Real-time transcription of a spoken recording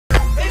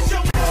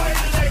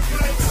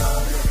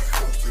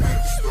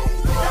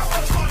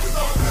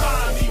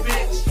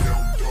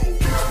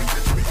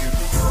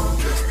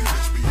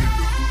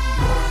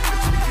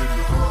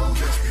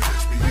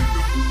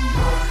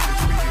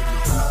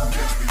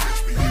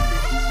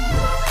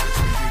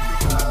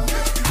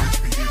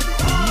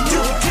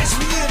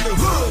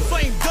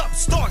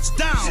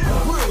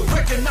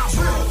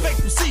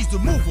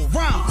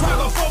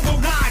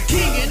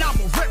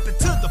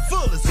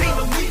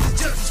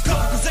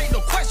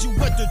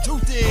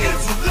truth is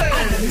Inta'Lek.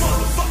 I'm a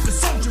motherfucking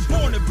soldier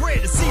born and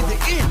bred to see the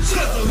end.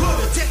 Cause the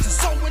hood of Texas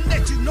so and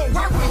that you know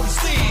right where you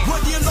stand.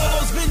 Whether you know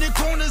those spinning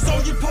corners or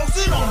you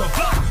posted on the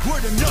block,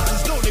 where the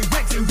knuckles know they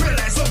wrecked and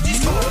realize OG's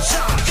call a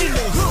shot. In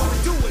the hood we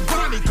doing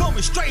grimy,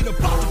 coming straight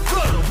up out the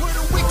gutter. Where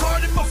the weak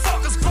hearted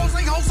motherfuckers close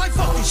they hoes like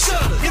fucking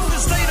shutter. If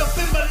it's laid up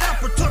in my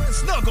lap or tucked and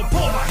snug up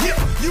on my hip,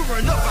 you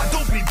run up, I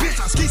don't be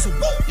bitch, I ski some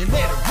whoop and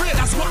let it rip.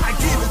 That's why I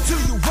give it to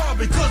you raw,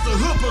 because the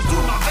hood goes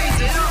through my veins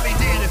and I'll be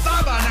dead if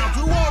I by now.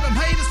 To all them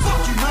haters, fuck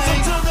you, man.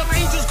 So tell them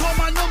angels call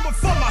my number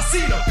from my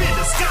seat up in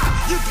the sky.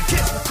 You can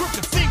catch my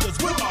crooked fingers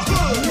with my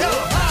hood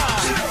hella high.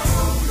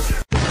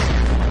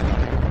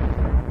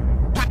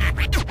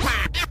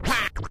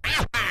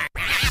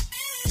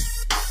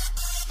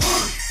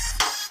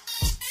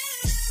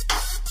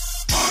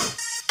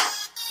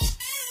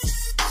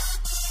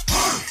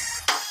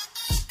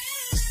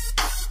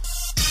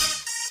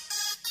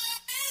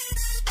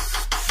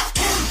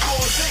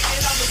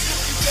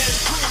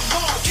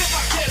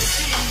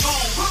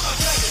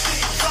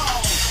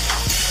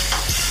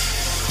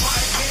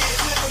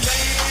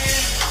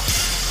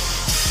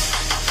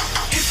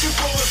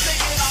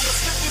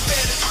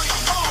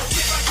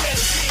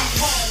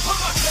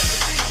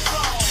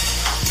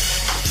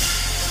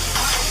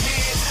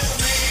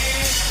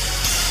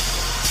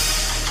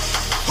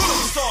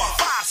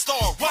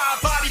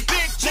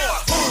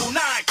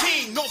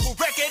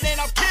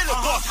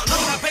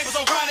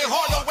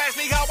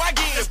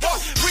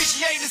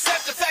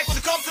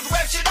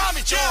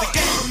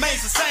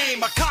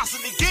 I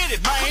constantly get it,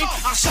 man.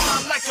 I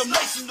shine like I'm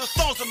lacing the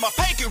stones in my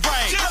pinky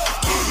ring.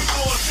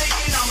 Before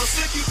thinking I'ma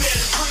slip, you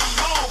better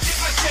dream on. Get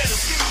my cheddar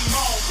scheme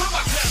on. Put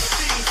my clever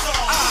things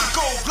on. I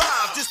go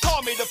live, just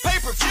call me the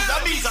pay-per-view.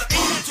 That means I'm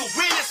in it to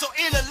win it, so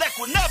Inta'Lek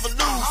will never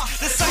lose.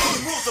 The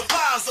same rules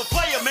apply as a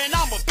player, man.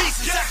 I'm a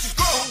beast. It's actually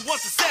girl who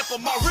wants to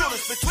sample my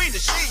realness between the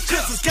sheets.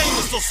 Cause this game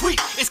is so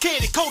sweet, it's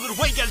candy coated the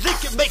way I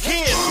lick it, make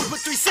hands. With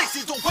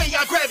 360 the way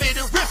I grab it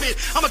and rip it.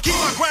 I'ma keep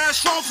my grind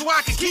strong so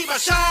I can keep my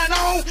shine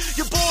on.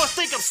 Your boys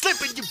think I'm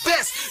slipping, you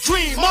best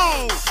dream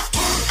on.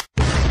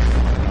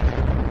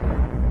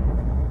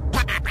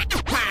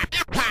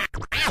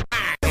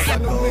 I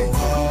go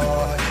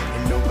hard,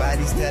 and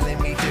nobody's telling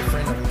me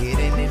different. I'm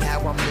getting it how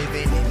I'm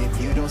living, and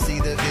if you don't see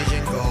the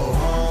vision, go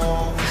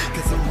home.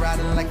 Cause I'm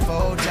riding like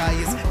 4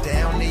 giants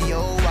down the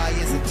old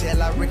wires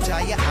until I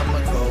retire. I'ma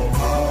go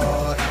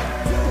hard,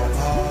 go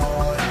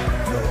hard,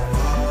 go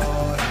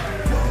hard,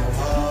 go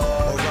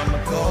hard, or I'ma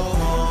go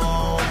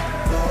home,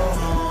 go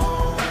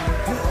home,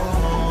 go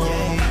home,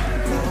 yeah,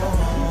 go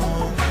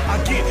home. I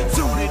get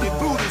suited and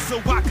booted so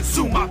I can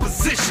assume my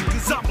position.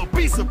 Cause I'm a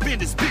beast up in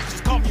this bitch.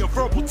 Just call me a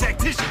verbal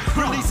tactician.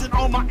 Releasing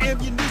all my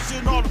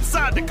ammunition all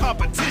inside the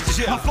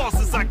competition. My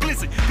forces I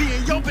glisten, be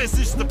in your best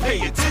interest to pay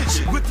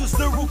attention. With the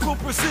lyrical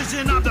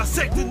precision, I'm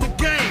dissecting the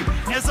game.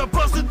 As I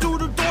busted through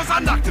the doors, I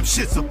knock them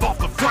shits up off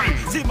the frame.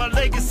 See my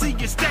legacy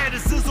and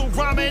status is a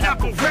rhyming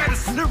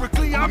apparatus.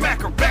 Lyrically, I'm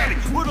acrobatic,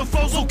 with a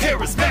flow so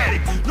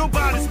charismatic.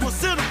 Nobody's more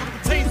cynical than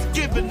pertains to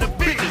giving the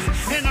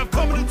business. And I'm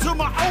coming into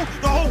my own,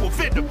 the whole will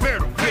fit to bear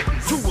the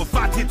witness.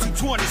 205, 10,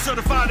 220,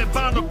 certified and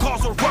bound to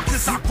cause a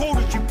ruckus. I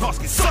quoted you,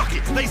 Pusky, suck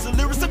it. Laser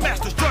lyrics and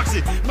master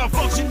structure. My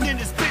function in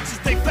this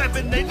bitches, they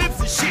flapping their lips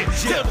and shit.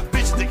 Tell the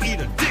bitches to eat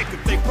a dick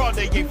if they fraud,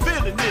 they ain't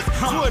feeling this.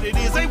 It's what it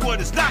is, ain't what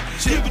it's not.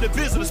 Giving the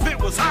business, spit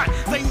was hot.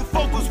 Staying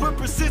focused with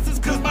persistence,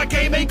 cause my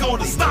game ain't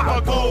gonna stop.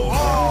 I go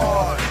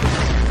hard.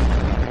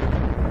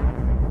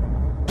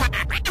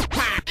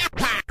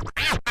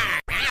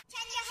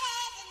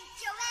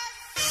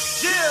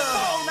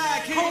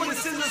 Holy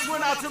scissors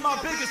went out to my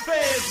biggest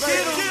fans,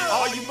 baby.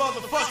 All you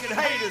motherfucking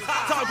haters.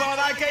 Talk about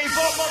I gave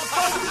up,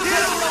 motherfuckers.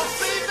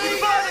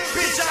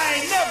 Bitch, I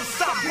ain't never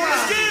stopped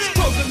grinding.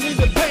 Struggling in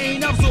the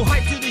pain, I'm so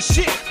hyped to this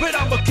shit. But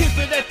I'ma keep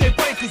it at that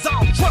way, cause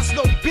I don't trust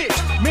no bitch.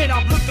 Man,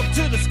 I look up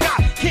to the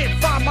sky, can't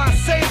find my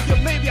savior.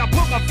 Maybe I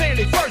put my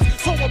family first,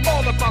 so I'm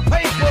all up my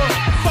paper.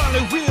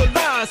 Finally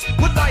realize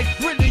what life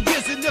really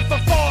is. And if I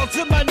fall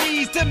to my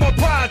knees, then my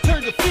pride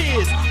turn to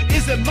fears.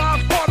 Is it my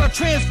fault I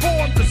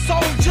transformed the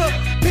soldier?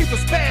 People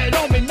spat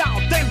on me, now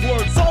they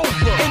words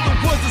over. And the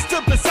ones that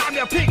stood beside me,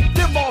 I picked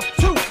them off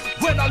too.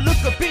 When I look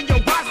up in your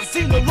eyes, I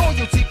see the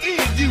loyalty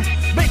in you.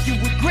 Make you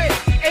regret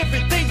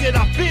everything that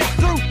I've been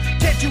through.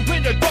 Catch you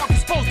in the dark,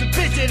 expose the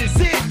bitch that is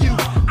in you.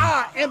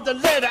 I am the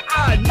letter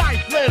I,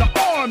 ninth letter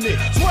army.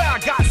 Swear I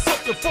got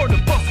something for the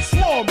bus to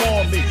swarm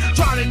on me.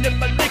 Drowning in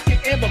my liquor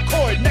and my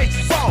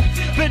coordination's off.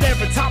 But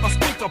every time I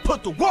speak, I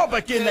put the wall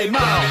back in their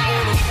mouth.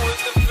 Put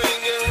the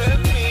finger at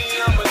me,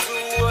 I'ma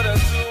do what I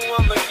do,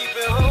 I'ma keep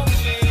it home.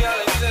 Y'all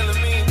ain't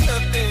telling me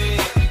nothing,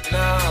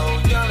 no,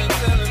 y'all ain't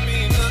telling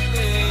me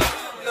nothing,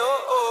 no.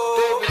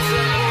 They've been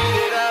telling me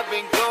that I've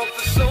been gone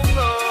for so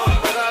long,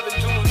 but I've been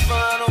doing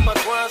fine on my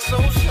grind so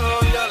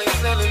strong. Y'all ain't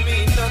telling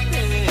me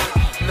nothing,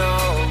 no,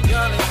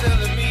 y'all ain't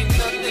telling me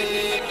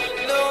nothing,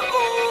 no.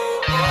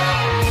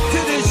 To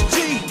this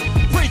G,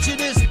 preaching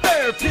is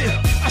therapy.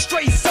 I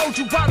straight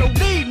soldier, I don't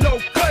need no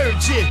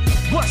clergy.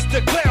 What's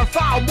to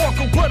clarify? I'm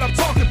walking what I'm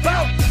talking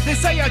about. They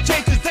say I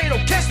change cause they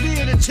don't catch me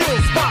in a chill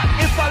spot.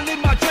 If I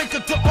leave my drink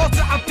at the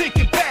altar, I'm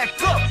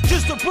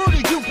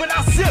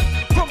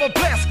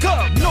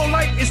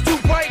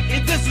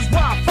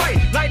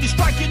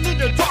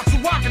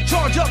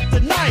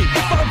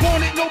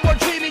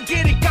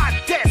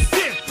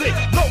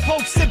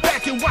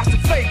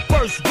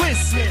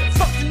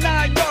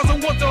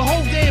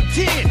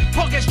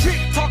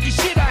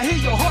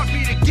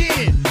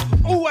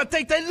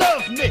think they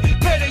love me.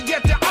 Better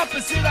yet, the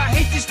opposite. I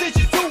hate these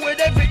snitches too with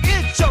every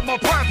inch of my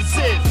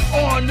privacy.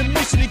 On the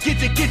mission to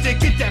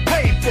get that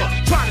paper.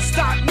 Try to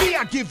stop me,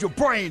 I give your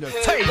brain a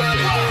taste.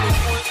 Everybody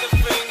point the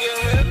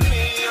finger at me.